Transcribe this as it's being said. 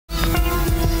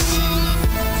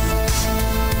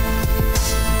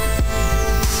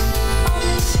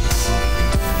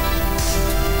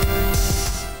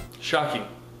Shocking.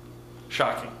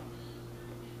 Shocking.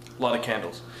 A lot of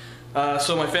candles.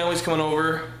 So my family's coming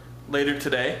over later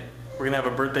today. We're gonna have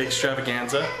a birthday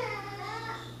extravaganza.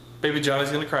 Baby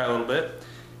Johnny's gonna cry a little bit.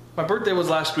 My birthday was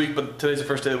last week, but today's the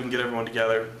first day that we can get everyone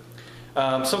together.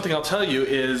 Something I'll tell you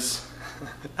is,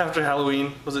 after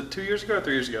Halloween, was it 2 years ago or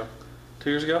 3 years ago? 2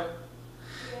 years ago?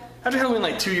 Yeah. After Halloween,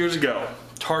 like 2 years ago,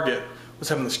 Target was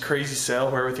having this crazy sale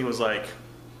where everything was like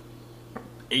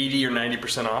 80 or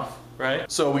 90% off, right?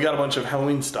 So we got a bunch of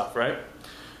Halloween stuff, right?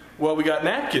 Well, we got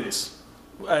napkins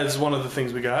as one of the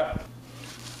things we got.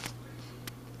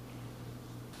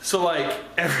 So like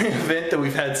every event that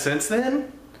we've had since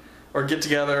then, or get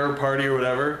together or party or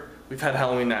whatever, we've had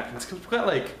Halloween napkins. Cause we've got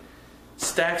like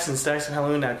stacks and stacks of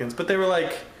Halloween napkins, but they were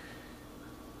like,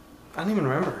 I don't even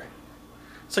remember.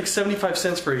 It's like 75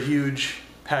 cents for a huge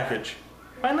package.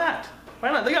 Why not? Why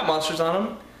not? They got monsters on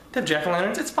them. They have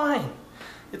jack-o'-lanterns. It's fine.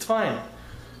 It's fine.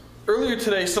 Earlier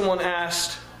today, someone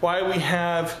asked why we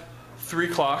have 3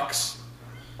 clocks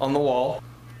on the wall.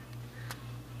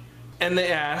 And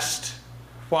they asked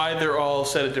why they're all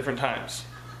set at different times.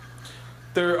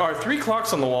 There are 3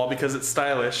 clocks on the wall because it's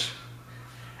stylish.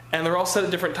 And they're all set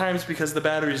at different times because the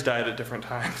batteries died at different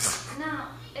times. No,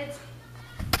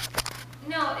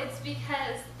 it's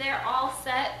because they're all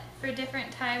set for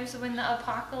different times when the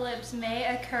apocalypse may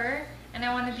occur, and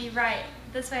I want to be right.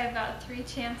 This way I've got 3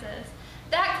 chances.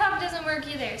 That clock doesn't work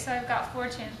either, so I've got 4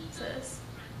 chances.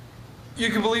 You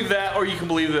can believe that, or you can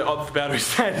believe that all the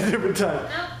batteries died at different times.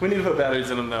 No. We need to put batteries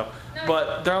in them though. No.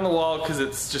 But they're on the wall because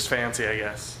it's just fancy, I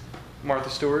guess. Martha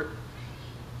Stewart?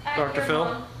 Dr.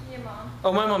 Phil? Your mom.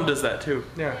 Oh, my mom does that too.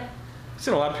 Yeah. I've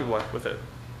seen a lot of people with it.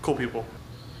 Cool people.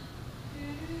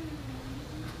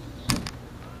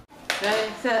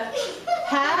 Ready, set.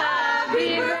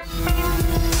 Happy birthday!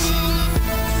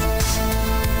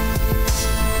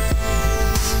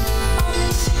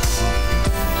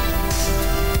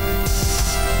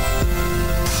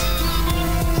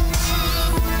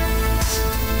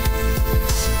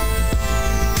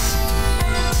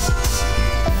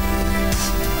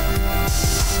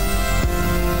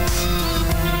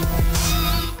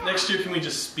 Next year, can we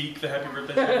just speak the happy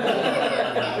birthday?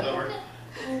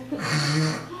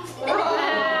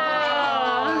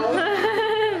 Wow.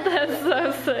 That's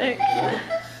so sick.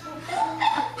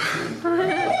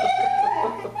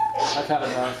 I've had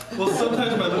enough. Well,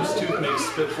 sometimes my loose tooth makes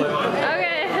spit play.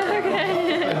 Okay.